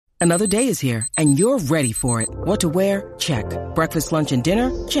Another day is here, and you're ready for it. What to wear? Check. Breakfast, lunch, and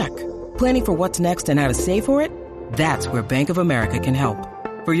dinner? Check. Planning for what's next and how to save for it? That's where Bank of America can help.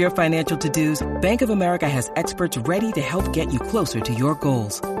 For your financial to-dos, Bank of America has experts ready to help get you closer to your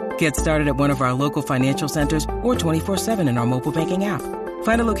goals. Get started at one of our local financial centers or 24/7 in our mobile banking app.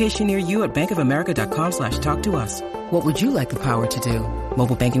 Find a location near you at bankofamerica.com/talktous. What would you like the power to do?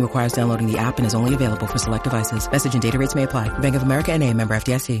 Mobile banking requires downloading the app and is only available for select devices. Message and data rates may apply. Bank of America N.A., member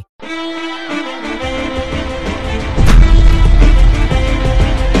FDIC.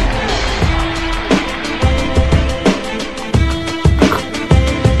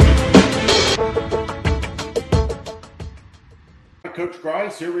 Coach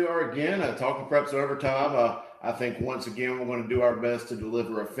Grice, here we are again, talking preps overtime. I think once again we're going to do our best to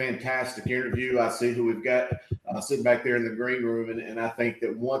deliver a fantastic interview. I see who we've got sitting back there in the green room, and I think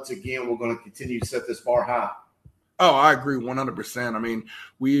that once again we're going to continue to set this bar high. Oh, I agree 100%. I mean,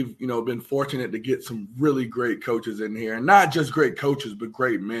 we've, been fortunate to get some really great coaches in here, and not just great coaches, but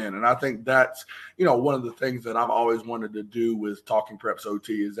great men. And I think that's, one of the things that I've always wanted to do with Talking Preps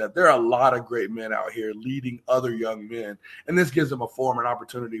OT is that there are a lot of great men out here leading other young men. And this gives them a forum and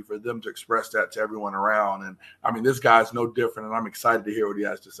opportunity for them to express that to everyone around. And I mean, this guy's no different, and I'm excited to hear what he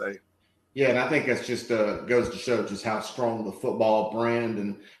has to say. Yeah, and I think that's just goes to show just how strong the football brand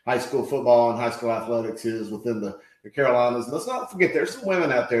and high school football and high school athletics is within the Carolinas. And let's not forget, there's some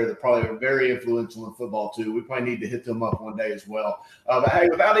women out there that probably are very influential in football too. We probably need to hit them up one day as well. But hey,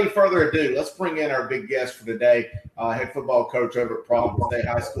 without any further ado, let's bring in our big guest for today, head football coach over at Providence State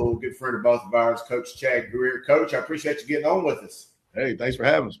High School, good friend of both of ours, Coach Chad Greer. Coach, I appreciate you getting on with us. Hey, thanks for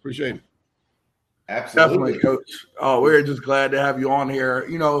having us. Appreciate it. Absolutely. Definitely, Coach. Oh, we're just glad to have you on here.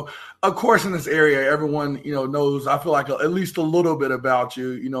 Of course, in this area, everyone, knows, I feel like at least a little bit about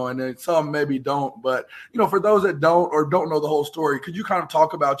you, and then some maybe don't. But, for those that don't or don't know the whole story, could you kind of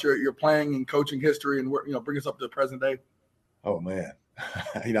talk about your playing and coaching history and, bring us up to the present day? Oh, man.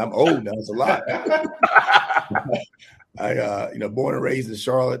 I'm old now. It's a lot. I, born and raised in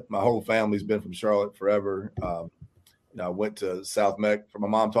Charlotte. My whole family's been from Charlotte forever. I went to South Meck. My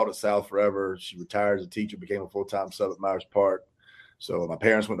mom taught at South forever. She retired as a teacher, became a full-time sub at Myers Park. So my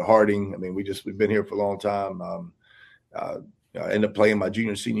parents went to Harding. I mean, we've been here for a long time. I ended up playing my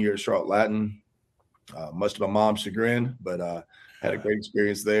junior and senior year at Charlotte Latin, much to my mom's chagrin, but had a great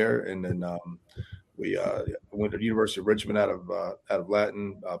experience there. And then we went to the University of Richmond out of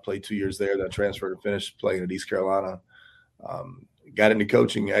Latin, played 2 years there. Then I transferred and finished playing at East Carolina. Got into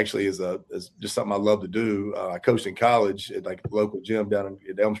coaching actually is just something I love to do. I coached in college at like the local gym down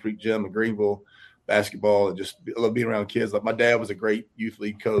at Elm Street Gym in Greenville, basketball, and just love being around kids. Like my dad was a great youth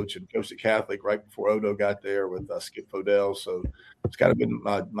league coach and coached at Catholic right before Odo got there with Skip Fodell. So it's kind of been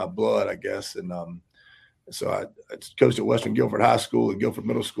my blood, I guess. And so I coached at Western Guilford High School and Guilford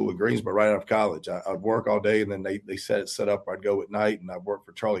Middle School in Greensboro right out of college. I'd work all day, and then they set up where I'd go at night, and I worked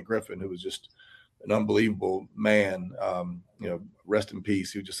for Charlie Griffin, who was just an unbelievable man. Rest in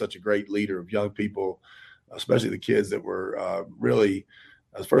peace. He was just such a great leader of young people, especially the kids that were really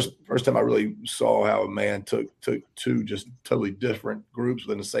the first time I really saw how a man took two just totally different groups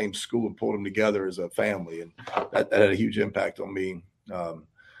within the same school and pulled them together as a family. And that had a huge impact on me. In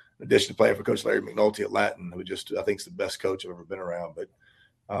addition to playing for Coach Larry McNulty at Latin, who just, I think, is the best coach I've ever been around. But,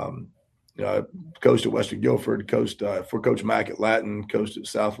 I coached at Western Guilford, coached for Coach Mack at Latin, coached at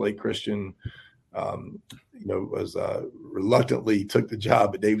South Lake Christian. Was reluctantly took the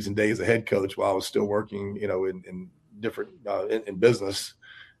job at Davidson Day as a head coach while I was still working, in different in business.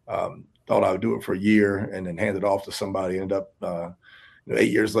 Thought I would do it for a year and then hand it off to somebody. Ended up 8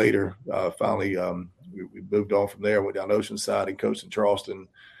 years later, finally we moved on from there. Went down Oceanside and coached in Charleston.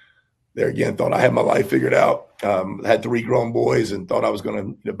 There again, thought I had my life figured out. Had 3 grown boys and thought I was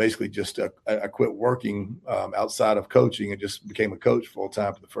going to basically just I quit working outside of coaching and just became a coach full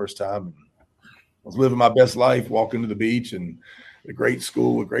time for the first time. I was living my best life, walking to the beach and a great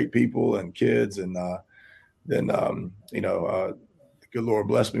school with great people and kids. And then, the good Lord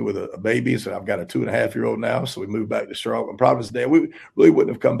blessed me with a baby. So I've got a 2.5-year-old now. So we moved back to Charlotte. And Providence Day, we really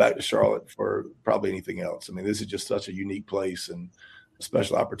wouldn't have come back to Charlotte for probably anything else. I mean, this is just such a unique place and a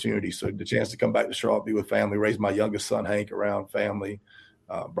special opportunity. So the chance to come back to Charlotte, be with family, raise my youngest son, Hank, around family,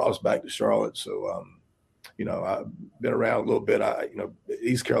 brought us back to Charlotte. So, I've been around a little bit.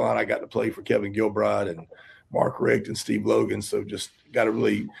 East Carolina, I got to play for Kevin Gilbride and Mark Richt and Steve Logan. So just got to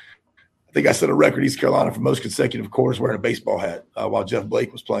really, I think I set a record East Carolina for most consecutive quarters wearing a baseball hat while Jeff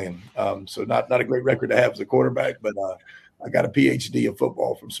Blake was playing. So not a great record to have as a quarterback, but I got a PhD in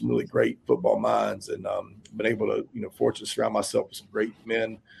football from some really great football minds and been able to, fortunate to surround myself with some great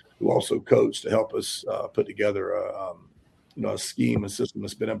men who also coach to help us put together a scheme and system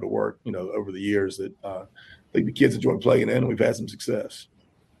that's been able to work, over the years that I think the kids enjoy playing in, and we've had some success.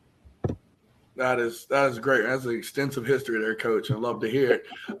 That is great. That's an extensive history there, Coach. I love to hear it.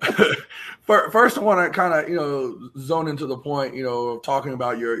 First, I want to kind of, zone into the point, of talking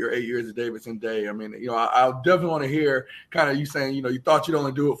about your 8 years at Davidson Day. I mean, I definitely want to hear kind of you saying, you thought you'd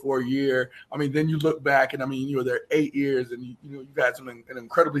only do it for a year. I mean, then you look back and, you were there 8 years and, you've had an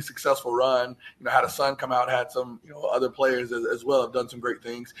incredibly successful run, had a son come out, had some, other players as well have done some great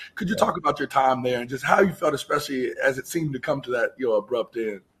things. Could you talk about your time there and just how you felt, especially as it seemed to come to that, abrupt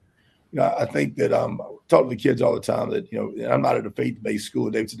end? I think that I talk to the kids all the time that, I'm not at a faith-based school.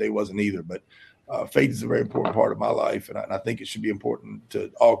 Davidson Day wasn't either, but faith is a very important part of my life. And I think it should be important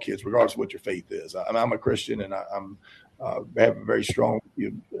to all kids, regardless of what your faith is. I'm a Christian and I have a very strong,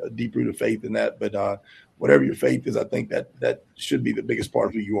 deep-rooted faith in that. But whatever your faith is, I think that should be the biggest part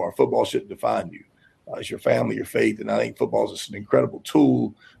of who you are. Football shouldn't define you. It's your family, your faith. And I think football is just an incredible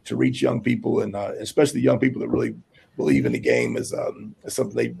tool to reach young people and especially young people that really believe in the game as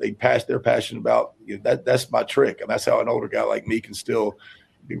something they're passionate about. That's my trick, and that's how an older guy like me can still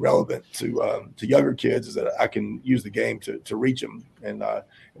be relevant to younger kids. Is that I can use the game to reach them, and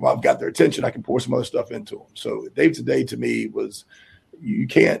while I've got their attention, I can pour some other stuff into them. So Davidson Day to me was you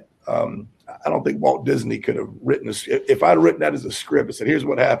can't. I don't think Walt Disney could have written if I'd have written that as a script and said, "Here's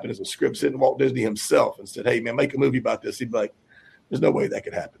what happened," as a script, sitting Walt Disney himself and said, "Hey man, make a movie about this." He'd be like, "There's no way that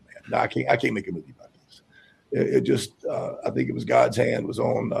could happen, man. No, I can't make a movie about this." It just, I think it was God's hand was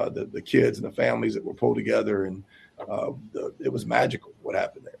on the kids and the families that were pulled together, and it was magical what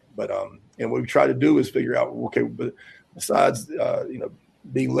happened there. But and what we try to do is figure out, okay, but besides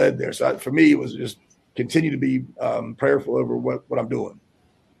being led there, so for me it was just continue to be prayerful over what I'm doing,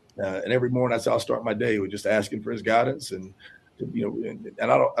 and every morning that's how I start my day, with just asking for His guidance and.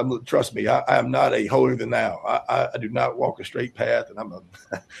 And trust me, I am not a holier than thou. I do not walk a straight path, and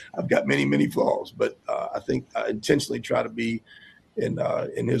I've got many, many flaws. But I think I intentionally try to be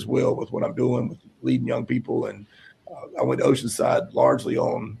in His will with what I'm doing, with leading young people. And I went to Oceanside largely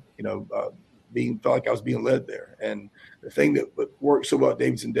on felt like I was being led there. And the thing that worked so well at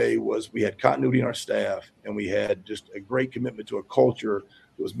Davidson Day was we had continuity in our staff, and we had just a great commitment to a culture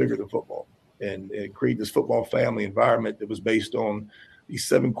that was bigger than football. And create this football family environment that was based on these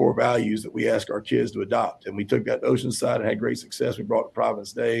 7 core values that we asked our kids to adopt. And we took that to Oceanside and had great success. We brought it to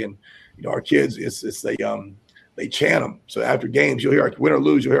Providence Day, and our kids, they chant them. So after games, you'll hear win or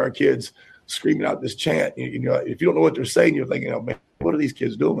lose, you'll hear our kids screaming out this chant. If you don't know what they're saying, you're thinking, man, what are these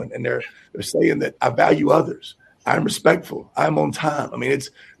kids doing? And they're saying that I value others. I'm respectful. I'm on time. I mean, it's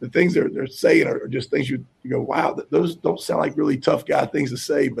the things they're saying are just things you go, wow, those don't sound like really tough guy things to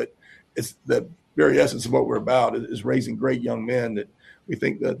say, but it's the very essence of what we're about is raising great young men that we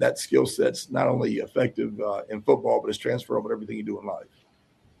think that skill set's not only effective in football, but it's transferable to everything you do in life.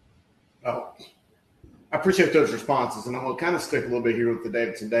 Oh, I appreciate those responses, and I'm going to kind of stick a little bit here with the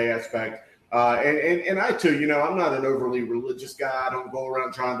Davidson Day aspect. And I too, I'm not an overly religious guy. I don't go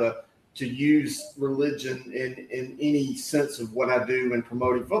around trying to use religion in any sense of what I do in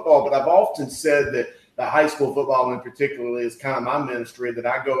promoting football, but I've often said that high school football in particular is kind of my ministry, that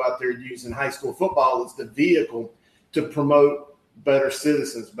I go out there using high school football as the vehicle to promote better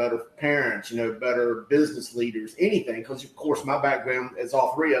citizens, better parents, better business leaders, anything. Because, of course, my background, as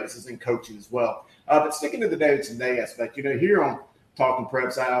all three of us, is in coaching as well. But sticking to the Davidson Day aspect, here on Talking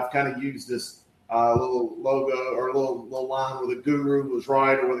Preps, I've kind of used this little logo or a little line where the guru was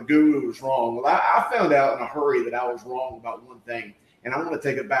right or where the guru was wrong. Well, I found out in a hurry that I was wrong about one thing. And I want to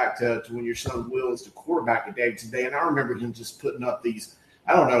take it back to when your son Will is the quarterback at Davidson Day. And I remember him just putting up these,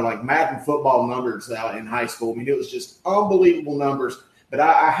 like Madden football numbers out in high school. I mean, it was just unbelievable numbers. But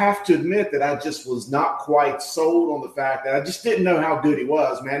I have to admit that I just was not quite sold on the fact that I just didn't know how good he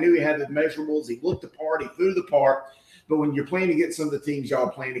was. Man, I knew he had the measurables. He looked the part. He threw the part. But when you're playing against some of the teams y'all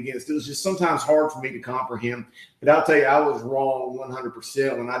are playing against, it was just sometimes hard for me to comprehend. But I'll tell you, I was wrong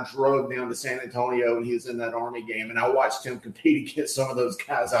 100% when I drove down to San Antonio and he was in that Army game. And I watched him compete against some of those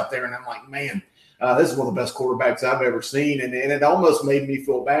guys out there. And I'm like, man, this is one of the best quarterbacks I've ever seen. And it almost made me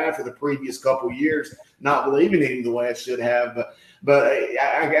feel bad for the previous couple of years, not believing in him the way I should have. But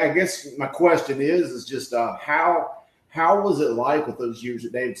I guess my question is just how was it like with those years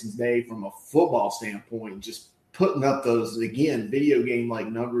at Davidson's Day from a football standpoint, just putting up those, again, video game-like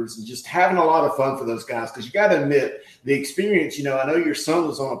numbers and just having a lot of fun for those guys? Because you got to admit, the experience, I know your son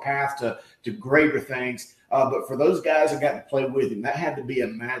was on a path to greater things, but for those guys that got to play with him, that had to be a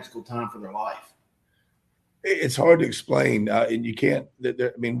magical time for their life. It's hard to explain, and you can't –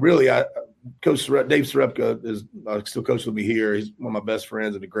 really, Coach Dave Sarepka is still coaching with me here. He's one of my best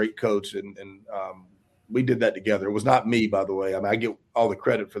friends and a great coach, and we did that together. It was not me, by the way. I mean, I get all the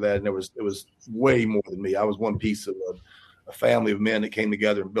credit for that, and it was way more than me. I was one piece of a family of men that came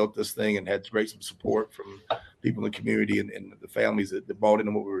together and built this thing and had great support from people in the community and the families that bought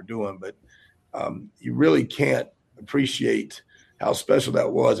into what we were doing. But you really can't appreciate how special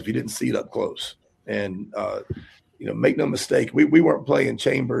that was if you didn't see it up close. And make no mistake, we weren't playing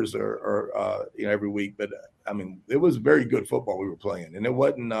Chambers or every week, but I mean, it was very good football we were playing, and it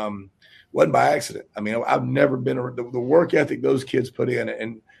wasn't by accident. I mean, I've never been the work ethic those kids put in,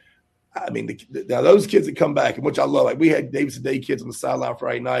 and I mean, now those kids that come back, and which I love, like we had Davidson Day kids on the sideline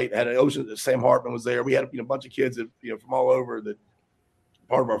Friday night, had an Ocean, Sam Hartman was there. We had a bunch of kids that from all over that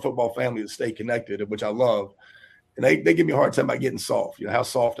part of our football family that stay connected, which I love. And they give me a hard time about getting soft, how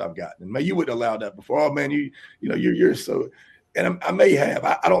soft I've gotten. And man, you wouldn't allow that before. Oh man, you're so. And I may have.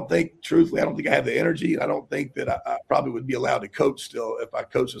 I don't think, truthfully, I don't think I have the energy, and I don't think that I probably would be allowed to coach still if I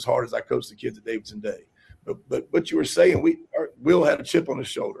coached as hard as I coached the kids at Davidson Day. But what you were saying, Will had a chip on his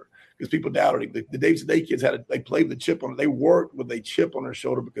shoulder because people doubted him. The Davidson Day kids they played with a chip on it. They worked with a chip on their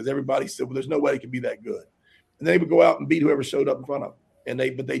shoulder because everybody said, well, there's no way they could be that good. And they would go out and beat whoever showed up in front of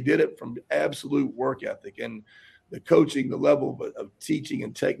them. But they did it from absolute work ethic and the coaching, the level of teaching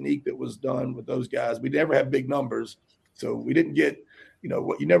and technique that was done with those guys. We never had big numbers, so we didn't get,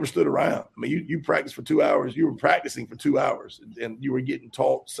 what you never stood around. I mean, you practiced for 2 hours. You were practicing for 2 hours, and you were getting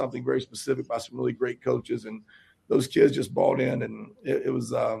taught something very specific by some really great coaches, and those kids just bought in. And it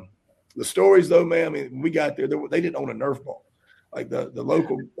was the stories, though, man. I mean, when we got there, they didn't own a Nerf ball. Like the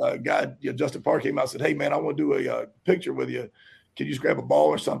local guy, Justin Park, came out and said, "Hey, man, I want to do a picture with you. Can you just grab a ball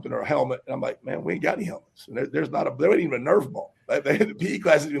or something or a helmet?" And I'm like, "Man, we ain't got any helmets. And there ain't even a Nerf ball. The PE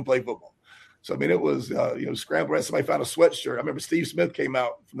class didn't even play football." So I mean, it was scramble. Somebody found a sweatshirt. I remember Steve Smith came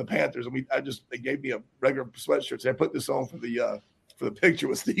out from the Panthers, and they gave me a regular sweatshirt. So I put this on for the picture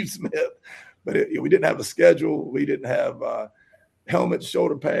with Steve Smith. But we didn't have a schedule. We didn't have helmets,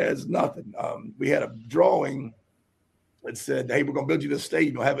 shoulder pads, nothing. We had a drawing that said, "Hey, we're going to build you this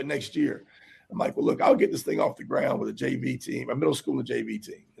stadium. You'll have it next year." I'm like, "Well, look, I'll get this thing off the ground with a JV team, a middle school and JV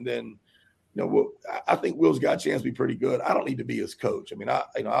team. And then, I think Will's got a chance to be pretty good. I don't need to be his coach. I mean,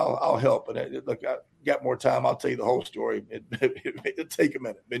 I'll help. And look, I got more time. I'll tell you the whole story. It'll take a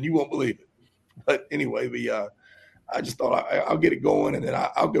minute, and you won't believe it. But anyway, I just thought I'll get it going, and then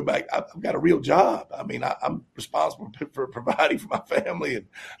I'll go back. I've got a real job. I mean, I'm responsible for providing for my family, and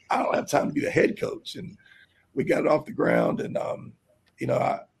I don't have time to be the head coach." And we got it off the ground, and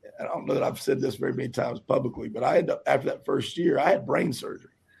I don't know that I've said this very many times publicly, but I ended up, after that first year, I had brain surgery.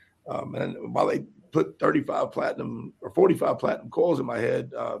 And while they put 35 platinum or 45 platinum coils in my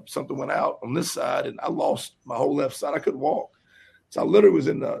head, something went out on this side, and I lost my whole left side. I couldn't walk. So I literally was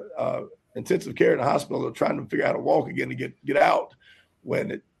in the intensive care in the hospital trying to figure out how to walk again to get out,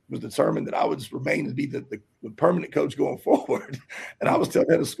 when it was determined that I would just remain to be the permanent coach going forward. And I was telling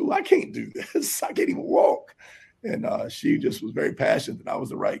the head of school, "I can't do this. I can't even walk." And she just was very passionate that I was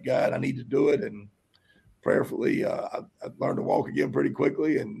the right guy and I need to do it. And prayerfully, I learned to walk again pretty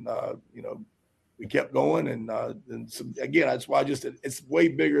quickly. And, we kept going. And so, again, that's why it's way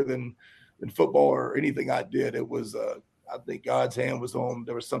bigger than football or anything I did. It was, I think God's hand was on.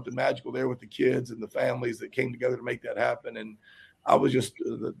 There was something magical there with the kids and the families that came together to make that happen. And I was just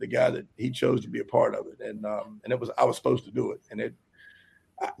the guy that he chose to be a part of it. And I was supposed to do it. And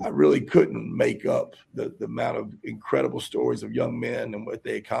I really couldn't make up the amount of incredible stories of young men and what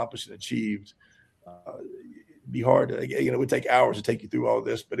they accomplished and achieved. It'd be hard to, it would take hours to take you through all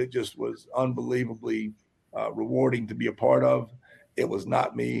this, but it just was unbelievably rewarding to be a part of. It was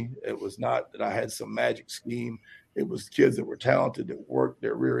not me. It was not that I had some magic scheme. It was kids that were talented that worked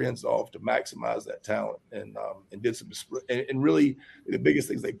their rear ends off to maximize that talent and did some, and really the biggest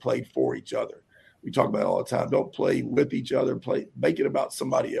things, they played for each other. We talk about it all the time. Don't play with each other. Make it about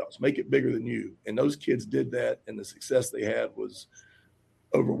somebody else. Make it bigger than you. And those kids did that, and the success they had was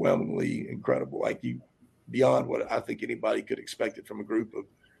overwhelmingly incredible. Beyond what I think anybody could expect it from a group of,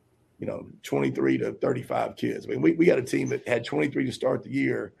 23 to 35 kids. I mean, we had a team that had 23 to start the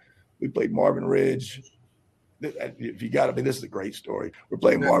year. We played Marvin Ridge. If you got it, this is a great story. We're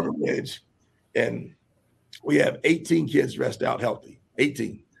playing Marvin Ridge, and we have 18 kids dressed out healthy.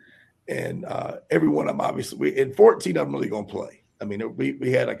 18. And every one of them, obviously, and 14 of them really going to play. I mean,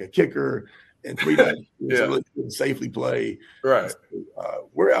 we had like a kicker and 3 guys really couldn't safely play. Right. So,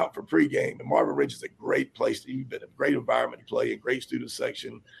 we're out for pregame, and Marvin Ridge is a great place to be, a great environment to play, a great student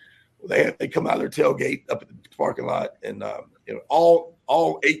section. They come out of their tailgate up at the parking lot, and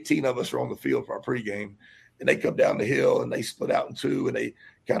all 18 of us are on the field for our pregame, and they come down the hill and they split out in two, and they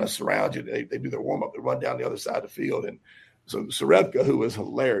kind of surround you. They do their warm up, they run down the other side of the field, and So Sarepka, who was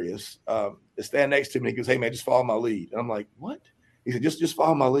hilarious, is standing next to me. He goes, "Hey man, just follow my lead." And I'm like, "What?" He said, "Just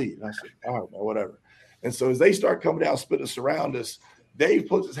follow my lead." And I said, "All right, man, whatever." And so as they start coming down, split us around us, Dave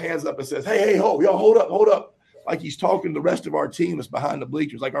puts his hands up and says, "Hey, y'all hold up." Like he's talking to the rest of our team that's behind the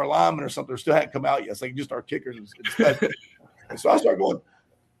bleachers, like our linemen or something still hadn't come out yet. It's like just our kickers and special. And so I start going,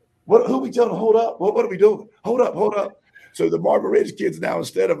 "What? Who are we telling to hold up? What are we doing? Hold up." So the Marble Ridge kids now,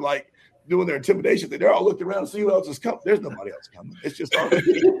 instead of like doing their intimidation thing, they're all looking around to see who else is coming. There's nobody else coming. It's just our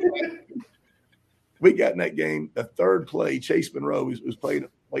We got in that game, the third play, Chase Monroe, who's playing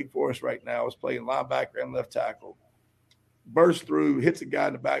at Wake Forest right now, is playing linebacker and left tackle. Bursts through, hits a guy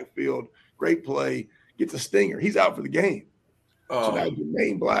in the backfield. Great play. Gets a stinger. He's out for the game. So now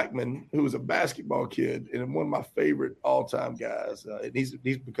Jermaine Blackman, who was a basketball kid and one of my favorite all-time guys, and he's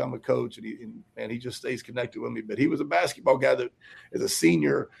become a coach, and he just stays connected with me. But he was a basketball guy that, as a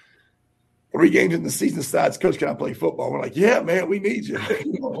senior, 3 games in the season, decides, "Coach, can I play football?" We're like, "Yeah, man, we need you."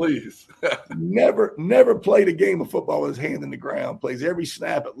 Please. never played a game of football with his hand in the ground. Plays every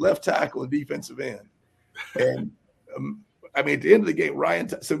snap at left tackle and defensive end. And at the end of the game,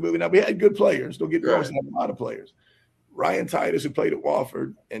 we had good players. Don't get me wrong, we had a lot of players. Ryan Titus, who played at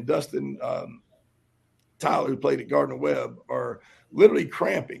Wofford, and Dustin Tyler, who played at Gardner-Webb, are literally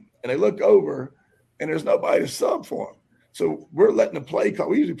cramping. And they look over, and there's nobody to sub for them. So we're letting the play clock –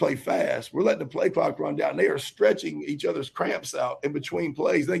 we usually play fast. We're letting the play clock run down. They are stretching each other's cramps out in between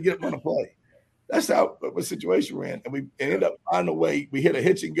plays. They get them on a play. That's what situation we're in. And we ended up finding a way. We hit a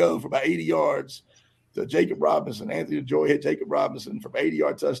hitch and go for about 80 yards to Jacob Robinson. Anthony DeJoy hit Jacob Robinson from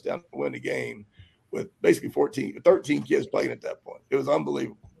 80-yard touchdown to win the game with basically 13 kids playing at that point. It was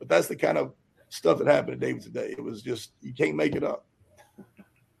unbelievable. But that's the kind of stuff that happened at David today. It was just – you can't make it up.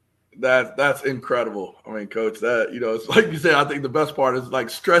 That's incredible. I mean, Coach, that, it's like you said, I think the best part is like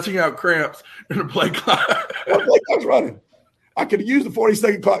stretching out cramps in the play clock. Well, play clock's running. I could have used the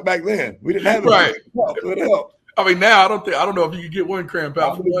 40-second clock back then. We didn't have it. Right. It would help. I mean, now I don't know if you can get one cramp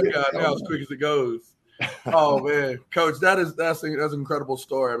out from one guy now as quick as it goes. Oh man, Coach, that's an incredible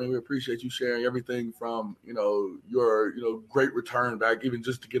story. I mean, we appreciate you sharing everything from your great return back, even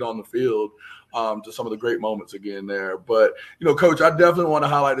just to get on the field, to some of the great moments again there. But Coach, I definitely want to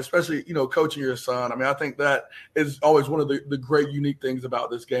highlight, especially coaching your son. I mean, I think that is always one of the great unique things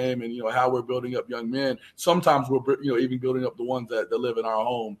about this game, and how we're building up young men. Sometimes we're even building up the ones that live in our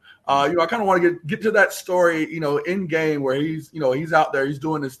home. I kind of want to get to that story, in game where he's out there, he's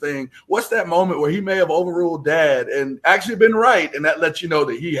doing his thing. What's that moment where he may have overruled dad and actually been right, and that lets you know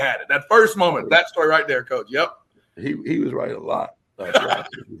that he had it? That first moment, that story right there, Coach. Yep. He was right a lot.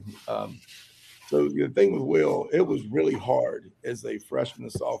 So the thing with Will, it was really hard as a freshman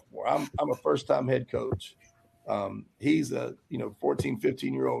and sophomore. I'm a first-time head coach. He's a 14,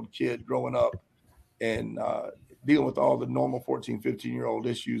 15-year-old kid growing up and dealing with all the normal 14, 15-year-old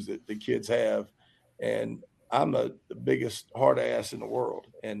issues that the kids have. And I'm the biggest hard ass in the world.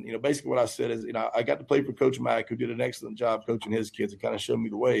 And, basically what I said is, I got to play for Coach Mack, who did an excellent job coaching his kids and kind of showed me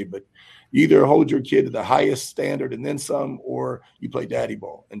the way. But you either hold your kid to the highest standard and then some, or you play daddy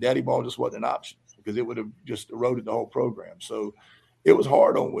ball. And daddy ball just wasn't an option because it would have just eroded the whole program. So it was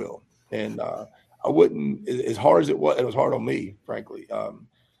hard on Will. And I wouldn't, as hard as it was hard on me, frankly.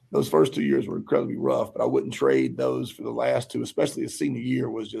 Those first 2 years were incredibly rough, but I wouldn't trade those for the last 2, especially the senior year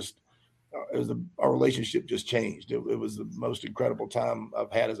was just our relationship just changed. It was the most incredible time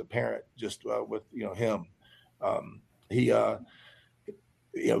I've had as a parent, just with him. Probably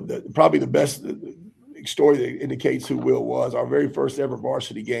the best story that indicates who Will was. Our very first ever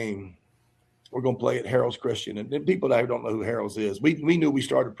varsity game, we're going to play at Harold's Christian, and people that don't know who Harold's is, we knew we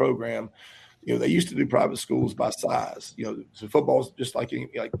started a program. They used to do private schools by size. So football's just like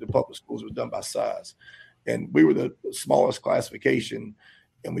the public schools was done by size, and we were the smallest classification.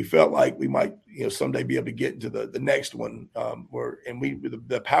 And we felt like we might, someday be able to get into the next one.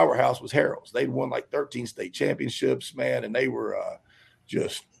 The powerhouse was Harold's. They'd won like 13 state championships, man, and they were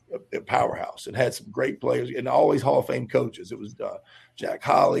just a powerhouse and had some great players and always Hall of Fame coaches. It was Jack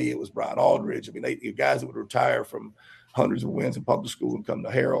Holly, it was Brian Aldridge. I mean, they guys that would retire from hundreds of wins in public school and come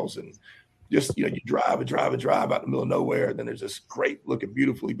to Harold's, and just you drive out in the middle of nowhere. And then there's this great looking,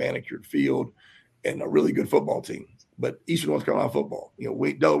 beautifully manicured field and a really good football team. But Eastern North Carolina football,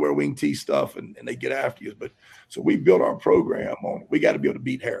 Delaware wing T stuff, and they get after you. But so we built our program on, we got to be able to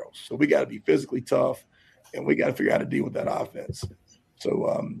beat Harold's. So we got to be physically tough, and we got to figure out how to deal with that offense.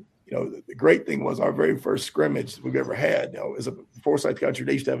 So, the great thing was our very first scrimmage we've ever had, as a Forsyth Country,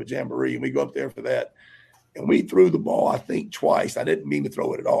 they used to have a jamboree, and we go up there for that. And we threw the ball, I think, twice. I didn't mean to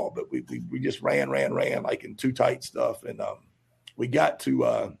throw it at all, but we just ran like in too tight stuff. And we got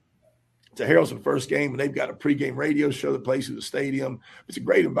to to Harold's for the first game, and they've got a pregame radio show that plays through the stadium. It's a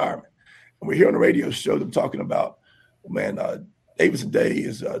great environment. And we hear on the radio show them talking about, Davidson Day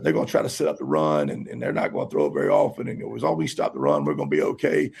is they're going to try to set up the run, and they're not going to throw it very often. And as long as we stop the run, we're going to be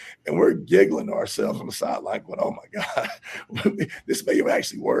okay. And we're giggling to ourselves on the sideline, going, "Oh my God, this may have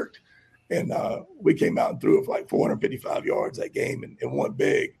actually worked." And we came out and threw it for like 455 yards that game and won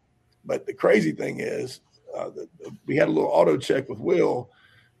big. But the crazy thing is, we had a little auto check with Will,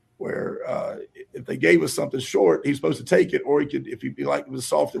 where if they gave us something short, he was supposed to take it, or he could, if he like it was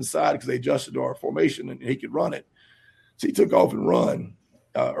soft inside because they adjusted to our formation, and he could run it. So he took off and run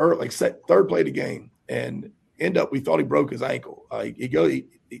early, like third play of the game, and we thought he broke his ankle. And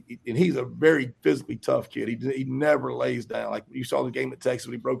he's a very physically tough kid. He never lays down. Like you saw the game at Texas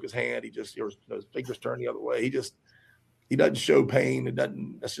when he broke his hand, his fingers turned the other way. He doesn't show pain.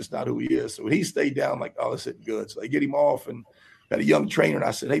 That's just not who he is. So when he stayed down, like, oh, this isn't good. So they get him off, and had a young trainer, and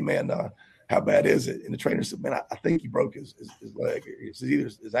I said, "Hey man, how bad is it?" And the trainer said, "Man, I think he broke his leg. It's either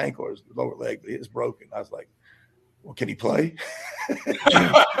his ankle or his lower leg, but it's broken." I was like, "Well, can he play?"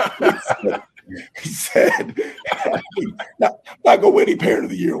 He said, not going to win any Parent of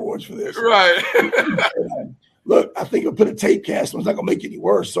the Year awards for this. Right. Look, I think I'll put a tape cast on. It's not going to make it any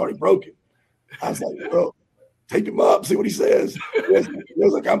worse. It's already broken. I was like, "Well, tape him up, see what he says." He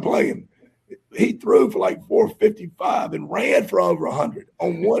was like, "I'm playing." He threw for like 455 and ran for over 100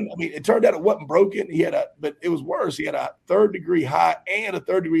 on one. I mean, it turned out it wasn't broken. But it was worse. He had a 3rd-degree high and a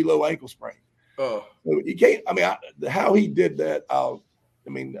 3rd-degree low ankle sprain. Oh, so you can't. I mean, how he did that, I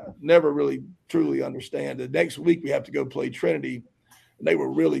never really truly understand. The next week we have to go play Trinity, and they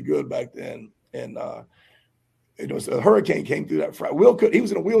were really good back then. And so a hurricane came through that Friday. He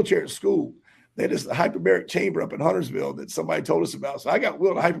was in a wheelchair at school. They had this hyperbaric chamber up in Huntersville that somebody told us about. So I got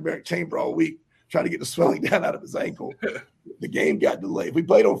Will in a hyperbaric chamber all week, trying to get the swelling down out of his ankle. The game got delayed. If we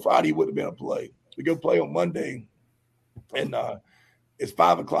played on Friday, it would have been a play. We go play on Monday, and it's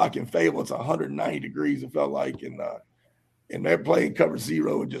 5:00 in Fayetteville. It's 190 degrees, it felt like. And they're playing cover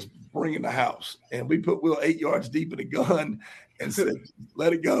 0 and just bringing the house. And we put Will 8 yards deep in the gun and said,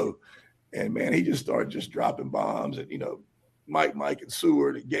 "Let it go." And, man, he just started just dropping bombs. And, Mike and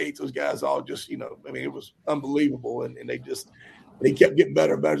Seward and Gates, those guys all just, it was unbelievable. And they kept getting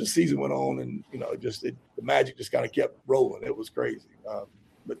better and better as the season went on. And, the magic just kind of kept rolling. It was crazy.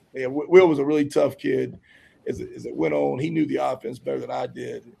 But Will was a really tough kid. As it went on, he knew the offense better than I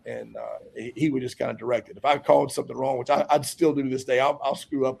did, and he would just kind of direct it. If I called something wrong, which I'd still do to this day, I'll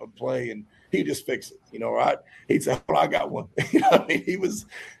screw up a play, and he'd just fix it. Right? He'd say, "Well, I got one." He was,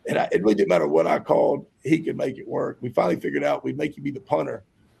 and it really didn't matter what I called, he could make it work. We finally figured out we'd make you be the punter.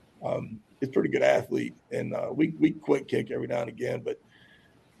 He's a pretty good athlete, and we quick kick every now and again, but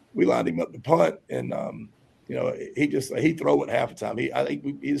we lined him up to punt, and he throw it half the time. I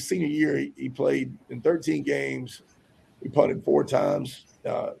think his senior year, he played in 13 games. We punted 4 times.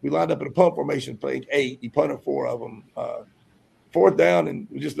 We lined up in a punt formation, playing 8. He punted 4 of them. 4th down, and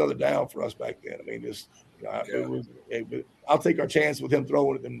it was just another down for us back then. I'll take our chance with him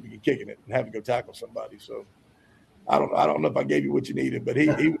throwing it than kicking it and having to go tackle somebody. So I don't know if I gave you what you needed, but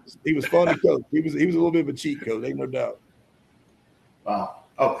he was fun to coach. He was a little bit of a cheat code, ain't no doubt. Wow.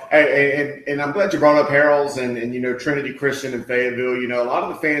 Oh, and I'm glad you brought up Harold's and Trinity Christian in Fayetteville. A lot of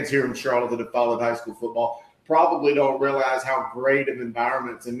the fans here in Charlotte that have followed high school football probably don't realize how great of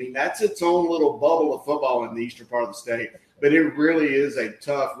environments. That's its own little bubble of football in the eastern part of the state. But it really is a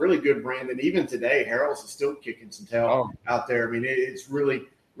tough, really good brand. And even today, Harold's is still kicking some tail out there. It's really,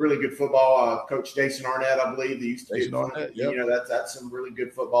 really good football. Coach Jason Arnett, I believe, that used to be Arnett, yep. That's some really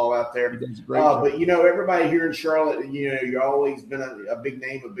good football out there. But everybody here in Charlotte, you've always been a big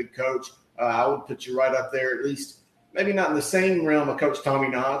name, a big coach. I would put you right up there, at least maybe not in the same realm of Coach Tommy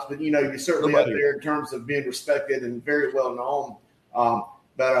Notts, but you're certainly up there in terms of being respected and very well known.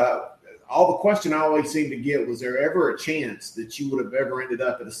 But all the question I always seem to get, was there ever a chance that you would have ever ended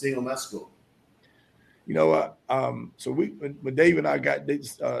up at a CMS school? So when Dave and I got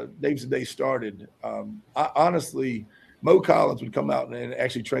Dave's Day started, honestly, Mo Collins would come out and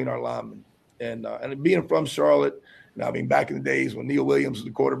actually train our linemen. And being from Charlotte, back in the days when Neil Williams was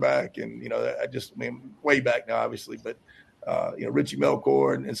the quarterback, and way back now, obviously, but Richie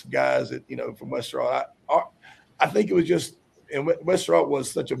Melkor and some guys that from West Charlotte. I think it was just, and West Charlotte was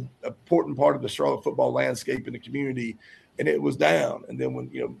such an important part of the Charlotte football landscape in the community. And it was down. And then when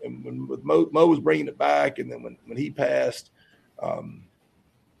Mo was bringing it back, and then when he passed,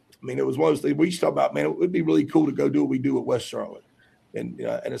 it was one of those things we used to talk about. Man, it would be really cool to go do what we do at West Charlotte. And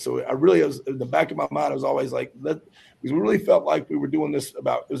so I really was, in the back of my mind, I was always like, because we really felt like we were doing this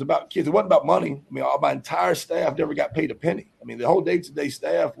it was about kids. It wasn't about money. All my entire staff never got paid a penny. I mean, the whole day-to-day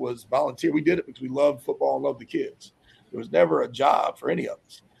staff was volunteer. We did it because we loved football and loved the kids. There was never a job for any of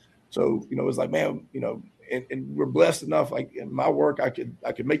us. So, it was like, man, and we're blessed enough, like in my work, I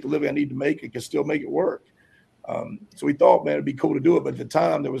could make the living I need to make and can still make it work. So we thought, man, it'd be cool to do it. But at the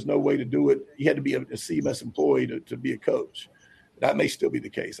time, there was no way to do it. You had to be a CMS employee to be a coach. That may still be the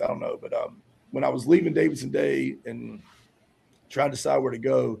case. I don't know. But when I was leaving Davidson-Day and trying to decide where to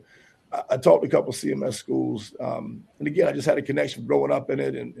go, I talked to a couple of CMS schools. And again, I just had a connection growing up in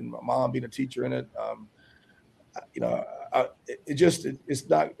it and my mom being a teacher in it.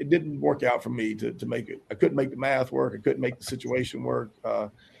 It didn't work out for me to make it. I couldn't make the math work. I couldn't make the situation work.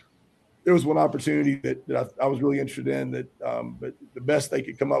 There was one opportunity that I was really interested in but the best they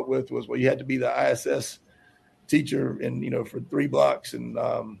could come up with was, well, you had to be the ISS teacher and, for 3 blocks and,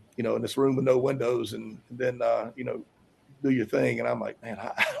 in this room with no windows and then, do your thing. And I'm like, man,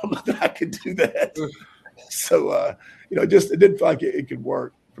 I don't know that I could do that. So, it didn't feel like it could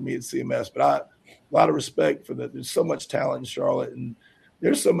work for me at CMS, but a lot of respect for there's so much talent in Charlotte and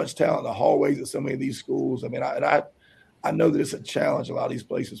there's so much talent in the hallways at so many of these schools. I mean, I know that it's a challenge a lot of these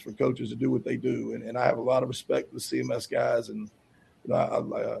places for coaches to do what they do. And I have a lot of respect for the CMS guys. And,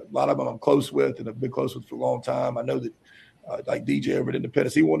 a lot of them I'm close with and have been close with for a long time. I know that like DJ over at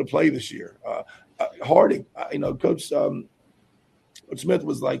Independence, he wanted to play this year. Harding, Coach Smith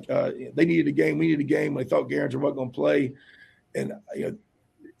was like, they needed a game. We needed a game. They thought Garinger wasn't going to play. And,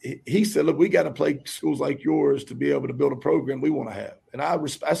 he said, look, we got to play schools like yours to be able to build a program we want to have. And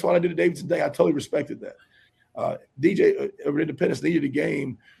that's what I did at Davidson-Day. I totally respected that. DJ over at Independence needed a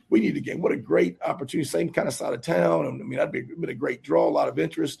game. We needed a game. What a great opportunity. Same kind of side of town. I mean, that'd been a great draw, a lot of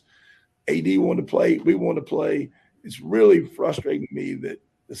interest. AD wanted to play. We wanted to play. It's really frustrating to me that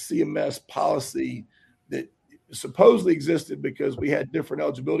the CMS policy that supposedly existed because we had different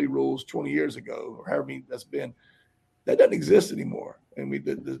eligibility rules 20 years ago, or however many that's been, that doesn't exist anymore. And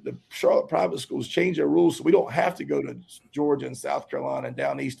the Charlotte private schools changed their rules so we don't have to go to Georgia and South Carolina and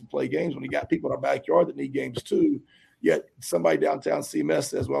down east to play games when you got people in our backyard that need games too. Yet somebody downtown CMS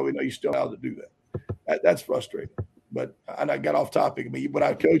says, well, we know you're still allowed to do that. That's frustrating. But I got off topic. I mean, when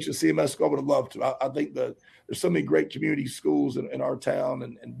I coach a CMS school, I would have loved to. I think that there's so many great community schools in our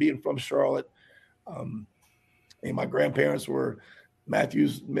town and being from Charlotte. And my grandparents were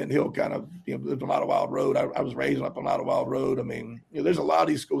Matthews, Mint Hill, kind of, lived on Ottawa Wild Road. I was raised up on Ottawa Wild Road. I mean, there's a lot of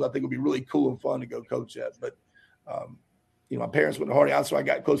these schools I think would be really cool and fun to go coach at. But, my parents went to Harding. So I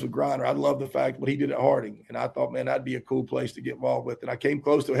got close with Griner. I love the fact what he did at Harding. And I thought, man, that'd be a cool place to get involved with. And I came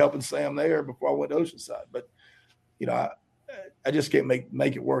close to helping Sam there before I went to Oceanside. But, I just can't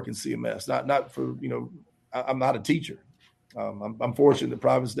make it work in CMS. Not for, I'm not a teacher. I'm fortunate that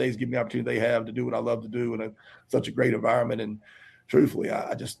Providence Days give me the opportunity they have to do what I love to do in such a great environment. And truthfully,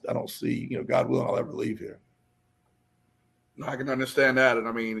 I don't see, God willing, I'll ever leave here. I can understand that. And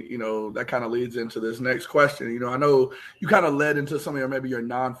I mean, that kind of leads into this next question. I know you kind of led into some of maybe your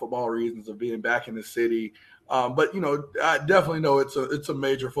non-football reasons of being back in the city. But I definitely know it's a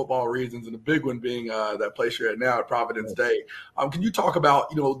major football reasons, and the big one being that place you're at now at Providence Day. Can you talk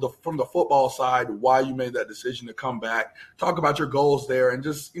about, from the football side, why you made that decision to come back? Talk about your goals there and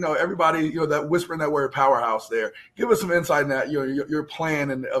just, everybody, that whispering that word powerhouse there. Give us some insight in that, your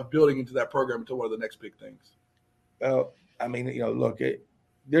plan of building into that program into one of the next big things. Well, I mean, look,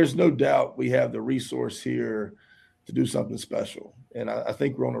 there's no doubt we have the resource here to do something special. And I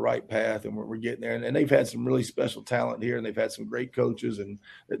think we're on the right path and we're getting there. And they've had some really special talent here and they've had some great coaches. And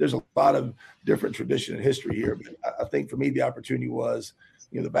there's a lot of different tradition and history here. But I think for me, the opportunity was,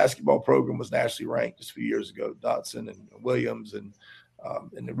 the basketball program was nationally ranked just a few years ago, Dotson and Williams. And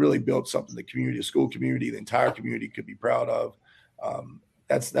it really built something the community, the school community, the entire community could be proud of.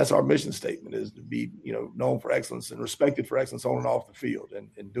 That's our mission statement, is to be, known for excellence and respected for excellence on and off the field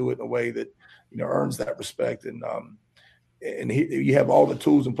and do it in a way that, earns that respect. And you have all the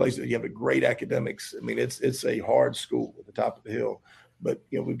tools in place. You have a great academics. I mean, it's a hard school at the top of the hill, but,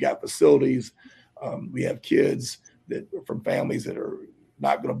 we've got facilities. We have kids that are from families that are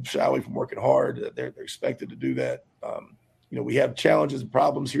not going to shy away from working hard. They're expected to do that. We have challenges and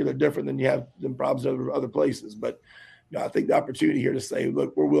problems here that are different than you have than problems in other places, but I think the opportunity here to say,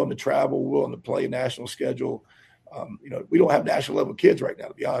 look, we're willing to travel, we're willing to play a national schedule. We don't have national level kids right now,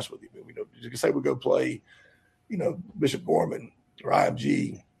 to be honest with you. You can say we go play, Bishop Gorman or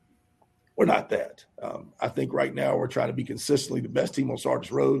IMG. We're not that. I think right now we're trying to be consistently the best team on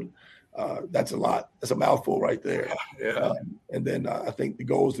Sardis Road. That's a lot. That's a mouthful right there. Yeah. And then I think the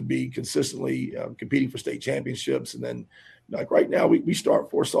goal is to be consistently competing for state championships. And then, like right now, we start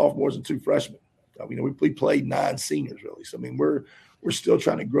 4 sophomores and 2 freshmen. We played 9 seniors, really. So, we're still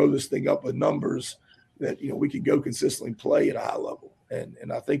trying to grow this thing up with numbers that, we can go consistently play at a high level.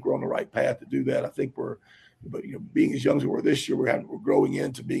 And I think we're on the right path to do that. I think but being as young as we were this year, we're growing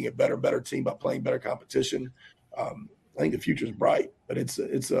into being a better team by playing better competition. I think the future is bright, but it's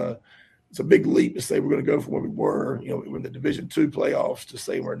a big leap to say we're going to go from where we were, we're in the Division II playoffs, to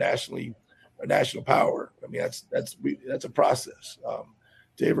say we're a national power. I mean, that's a process.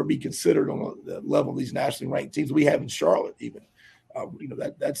 To ever be considered on the level of these nationally ranked teams we have in Charlotte, even,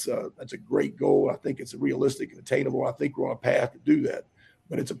 that's a great goal. I think it's realistic and attainable. I think we're on a path to do that,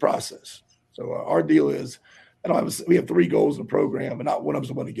 but it's a process. So our deal is, we have 3 goals in the program, and not one of them is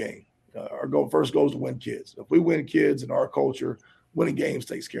to win a game. Our first goal is to win kids. If we win kids in our culture, winning games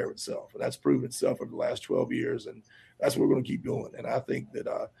takes care of itself, and that's proven itself over the last 12 years, and that's what we're going to keep doing. And I think that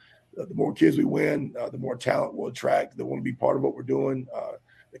the more kids we win, the more talent we'll attract that want to be part of what we're doing.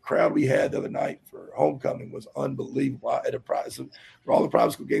 The crowd we had the other night for homecoming was unbelievable. For all the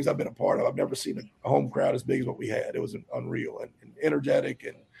private school games I've been a part of, I've never seen a home crowd as big as what we had. It was unreal and energetic.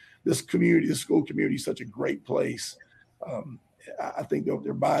 And this school community is such a great place. I think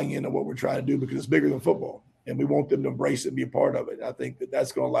they're buying into what we're trying to do because it's bigger than football, and we want them to embrace it and be a part of it. And I think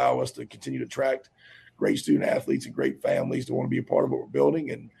that's going to allow us to continue to attract great student athletes and great families to want to be a part of what we're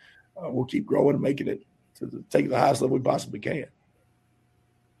building. And we'll keep growing and making it to take the highest level we possibly can.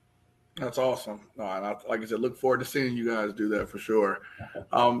 That's awesome. And like I said, look forward to seeing you guys do that for sure.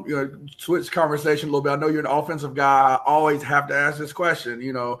 Switch conversation a little bit. I know you're an offensive guy. I always have to ask this question,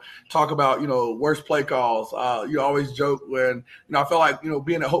 talk about, worst play calls. You always joke when, I felt like,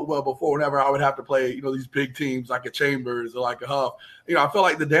 being at Hopewell before, whenever I would have to play, these big teams like a Chambers or like a Huff, I felt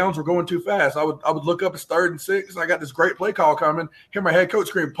like the downs were going too fast. I would look up, it's 3rd and 6. I got this great play call coming. Hear my head coach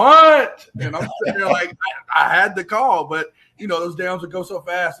scream, punt. And I'm sitting there like, I had the call, but those downs would go so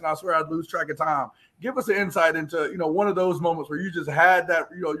fast, and I swear I'd lose track of time. Give us an insight into, one of those moments where you just had that,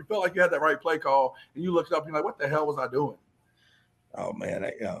 you felt like you had that right play call, and you looked up and you're like, what the hell was I doing? Oh, man.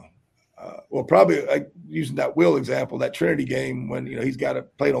 Well, probably using that Will example, that Trinity game when, he's got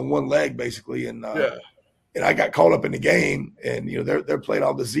it played on one leg basically. And I got caught up in the game, and, they're playing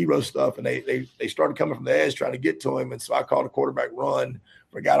all the zero stuff, and they started coming from the edge trying to get to him. And so I called a quarterback run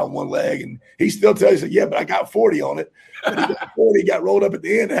for a guy on one leg, and he still tells you, yeah, but I got 40 on it. And he got 40, got rolled up at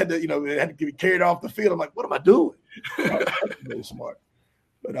the end, and had to be carried off the field. I'm like, what am I doing? That's really smart.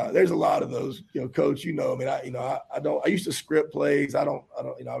 But there's a lot of those, coach, I used to script plays. I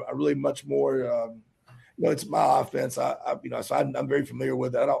really much more, it's my offense. So I'm very familiar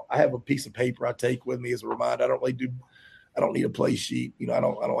with it. I have a piece of paper I take with me as a reminder. I don't need a play sheet. I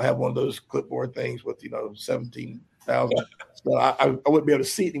don't have one of those clipboard things with, 17,000. So I wouldn't be able to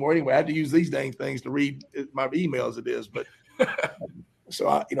see it anymore anyway. I had to use these dang things to read my email as it is. But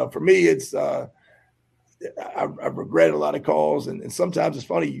so for me, it's I've regretted a lot of calls, and sometimes it's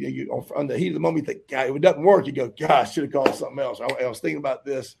funny. On the heat of the moment, you think, God, if it doesn't work, you go, gosh, I should have called something else. I was thinking about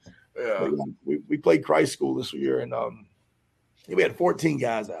this. Yeah. We played Christ School this year, and we had 14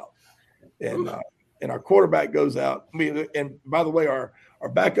 guys out, and our quarterback goes out. And by the way, our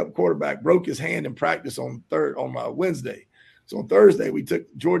backup quarterback broke his hand in practice on Wednesday. So on Thursday, we took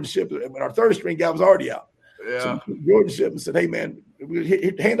Jordan Shipp, and our third string guy was already out. Yeah. So Jordan Shipp said, "Hey man,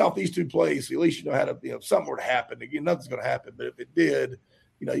 hand off these 2 plays. So at least you know how to, if something were to happen, again, nothing's going to happen. But if it did,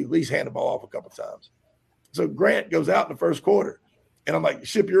 you at least hand the ball off a couple of times." So Grant goes out in the first quarter, and I'm like,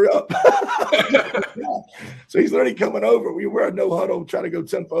 "Shipp, you're up." So he's literally coming over. We were a no huddle, trying to go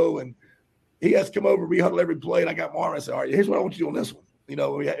tempo, and he has to come over. We huddle every play, and I got Marvin. I said, "All right, here's what I want you to do on this one."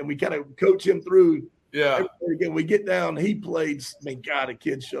 And we kind of coach him through. Yeah. Again, we get down. He played. God, the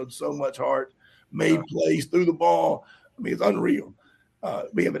kid showed so much heart. Made plays, threw the ball. It's unreal.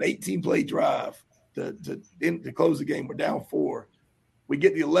 We have an 18-play drive to close the game. We're down 4. We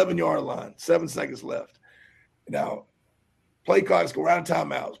get the 11-yard line, 7 seconds left. Now, play clocks go around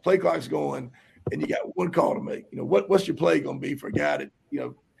timeouts. Play clock's going, and you got one call to make. What's your play going to be for a guy that,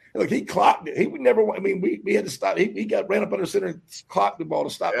 look, he clocked it. He would never – we had to stop. He ran up under center and clocked the ball to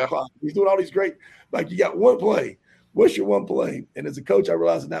stop the clock. He's doing all these great – you got one play. What's your one play? And as a coach, I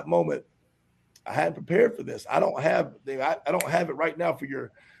realized in that moment, I hadn't prepared for this. I don't have it right now for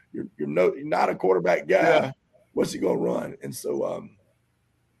you're not a quarterback guy. Yeah. What's he going to run? And so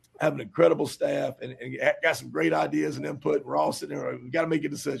I have an incredible staff and got some great ideas and input. We're all sitting there. We got to make a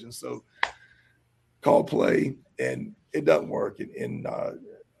decision. So call play, and it doesn't work. And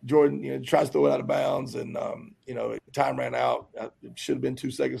Jordan, tries to throw it out of bounds, and time ran out. It should have been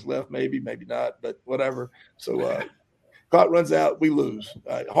 2 seconds left, maybe not, but whatever. So clock runs out, we lose.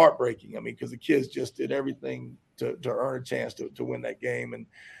 Heartbreaking. Because the kids just did everything to earn a chance to win that game. And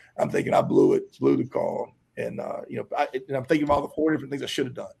I'm thinking I blew the call. And, I'm thinking of all the 4 different things I should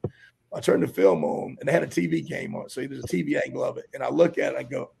have done. I turned the film on, and they had a TV game on it, so there's a TV angle of it. And I look at it, and I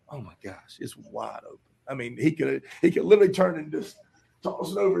go, "Oh my gosh, it's wide open." I mean, he could literally turn and just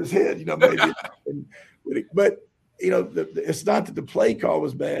toss it over his head, maybe. But it's not that the play call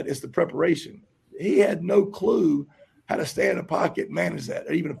was bad; it's the preparation. He had no clue how to stay in the pocket, and manage that,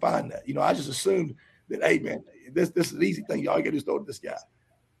 or even find that. I just assumed that, hey man, this is an easy thing. All you got to do is throw it to this guy.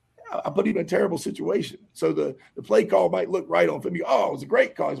 I put him in a terrible situation. So the play call might look right on film. Oh, it was a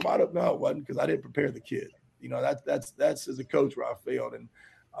great call. He's wide up. No, it wasn't, because I didn't prepare the kid. That's as a coach where I failed, and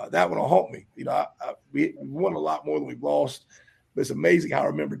that one will haunt me. We won a lot more than we've lost, but it's amazing how I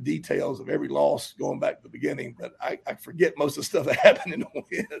remember details of every loss going back to the beginning. But I forget most of the stuff that happened in the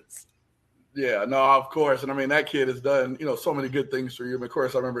wins. Yeah, no, of course. And I mean, that kid has done, so many good things for you. And of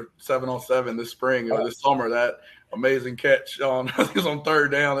course, I remember 7-on-7 this spring or this summer, that amazing catch I think it was on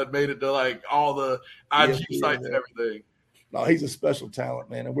third down that made it to like all the IG sites and everything. No, he's a special talent,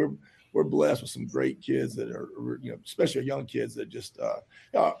 man. And we're blessed with some great kids that are, especially young kids that just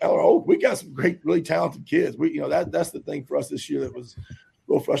are old. We got some great, really talented kids. That's the thing for us this year that was a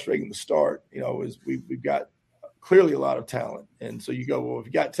little frustrating to start, is we've got clearly a lot of talent. And so you go, well, if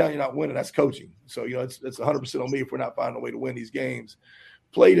you got talent, you're not winning, that's coaching. So, it's 100% on me if we're not finding a way to win these games.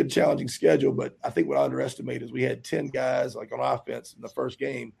 Played a challenging schedule, but I think what I underestimated is we had 10 guys like on offense in the first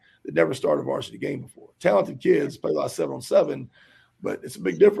game that never started a varsity game before. Talented kids, play a lot of 7-on-7, but it's a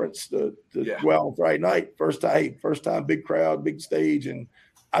big difference to go out on Friday night, first time, big crowd, big stage. And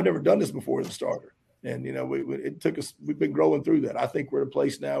I've never done this before as a starter. And, it took us, we've been growing through that. I think we're at a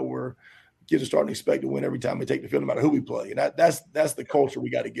place now where kids are starting to expect to win every time they take the field, no matter who we play. And that's the culture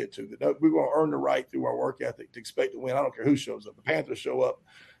we got to get to. We're going to earn the right through our work ethic to expect to win. I don't care who shows up. The Panthers show up,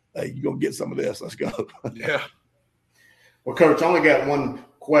 you're going to get some of this. Let's go. Yeah. Well, Coach, I only got one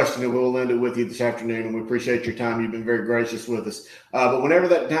question, and we'll end it with you this afternoon, and we appreciate your time. You've been very gracious with us. But whenever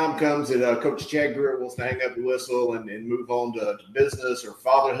that time comes that Coach Chad Grier wants to hang up the whistle and move on to business or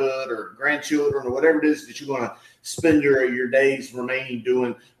fatherhood or grandchildren or whatever it is that you want to spend your days remaining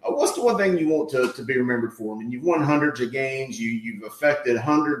doing, what's the one thing you want to be remembered for? I mean, you've won hundreds of games. You've affected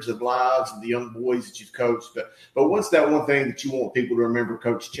hundreds of lives of the young boys that you've coached. But what's that one thing that you want people to remember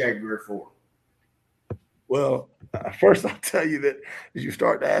Coach Chad Grier for? Well, first I'll tell you that as you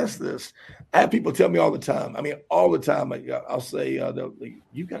start to ask this, I have people tell me all the time. I mean, all the time. I'll say,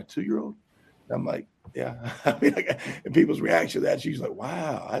 "You got a 2-year-old?" And I'm like, "Yeah." And people's reaction to that, she's like,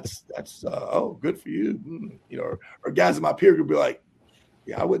 "Wow, that's good for you." Or guys in my peer group be like,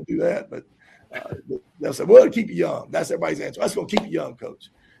 "Yeah, I wouldn't do that," but they'll say, "Well, it'll keep you young." That's everybody's answer. That's going to keep you young, Coach.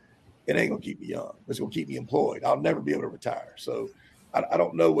 It ain't going to keep me young. It's going to keep me employed. I'll never be able to retire. So I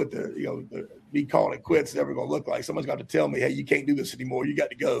don't know what the me calling it quits is ever going to look like. Someone's got to tell me, hey, you can't do this anymore. You got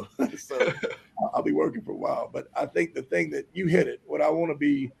to go. So I'll be working for a while. But I think the thing that you hit it, what I want to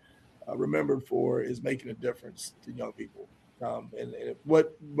be remembered for is making a difference to young people. And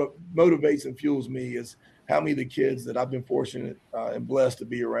what motivates and fuels me is how many of the kids that I've been fortunate and blessed to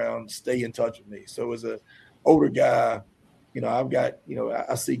be around stay in touch with me. So as an older guy, I've got,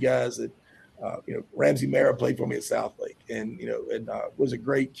 I see guys that, Ramsey Mara played for me at Southlake and was a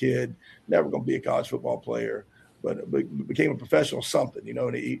great kid, never going to be a college football player, but became a professional something,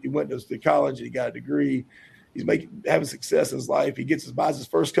 and he went to college and he got a degree. He's having success in his life. He buys his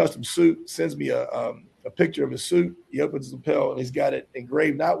first custom suit, sends me a picture of his suit. He opens his lapel and he's got it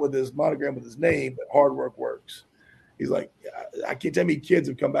engraved, not with his monogram with his name, but hard work works. He's like, I can't tell me kids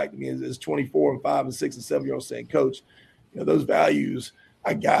have come back to me as 24 and 5 and 6 and 7-year-olds saying, Coach, those values,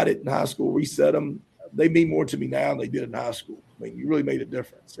 I got it in high school, reset them. They mean more to me now than they did in high school. I mean, you really made a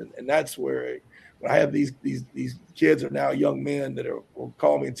difference. And that's where when I have these kids are now young men that will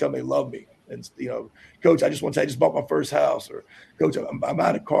call me and tell me they love me. And, Coach, I just bought my first house, or Coach, I'm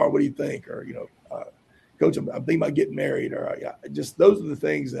out of car. What do you think? Or, Coach, I'm thinking about getting married, or just those are the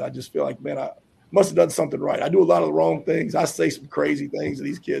things that I just feel like, man, I must have done something right. I do a lot of the wrong things. I say some crazy things to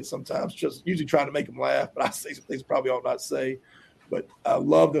these kids sometimes, just usually trying to make them laugh, but I say some things probably ought not say. But I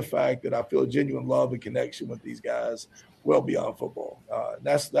love the fact that I feel a genuine love and connection with these guys well beyond football.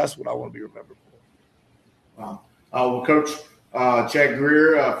 That's what I want to be remembered for. Wow. Well, Coach Chad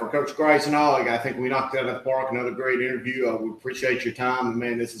Grier, for Coach Grice and all, I think we knocked it out of the park. Another great interview. We appreciate your time. And,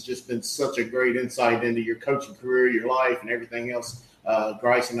 man, this has just been such a great insight into your coaching career, your life, and everything else.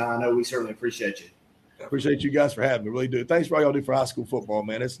 Grice and I know we certainly appreciate you. I appreciate you guys for having me. Really do. Thanks for all y'all do for high school football,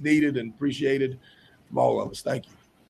 man. It's needed and appreciated from all of us. Thank you.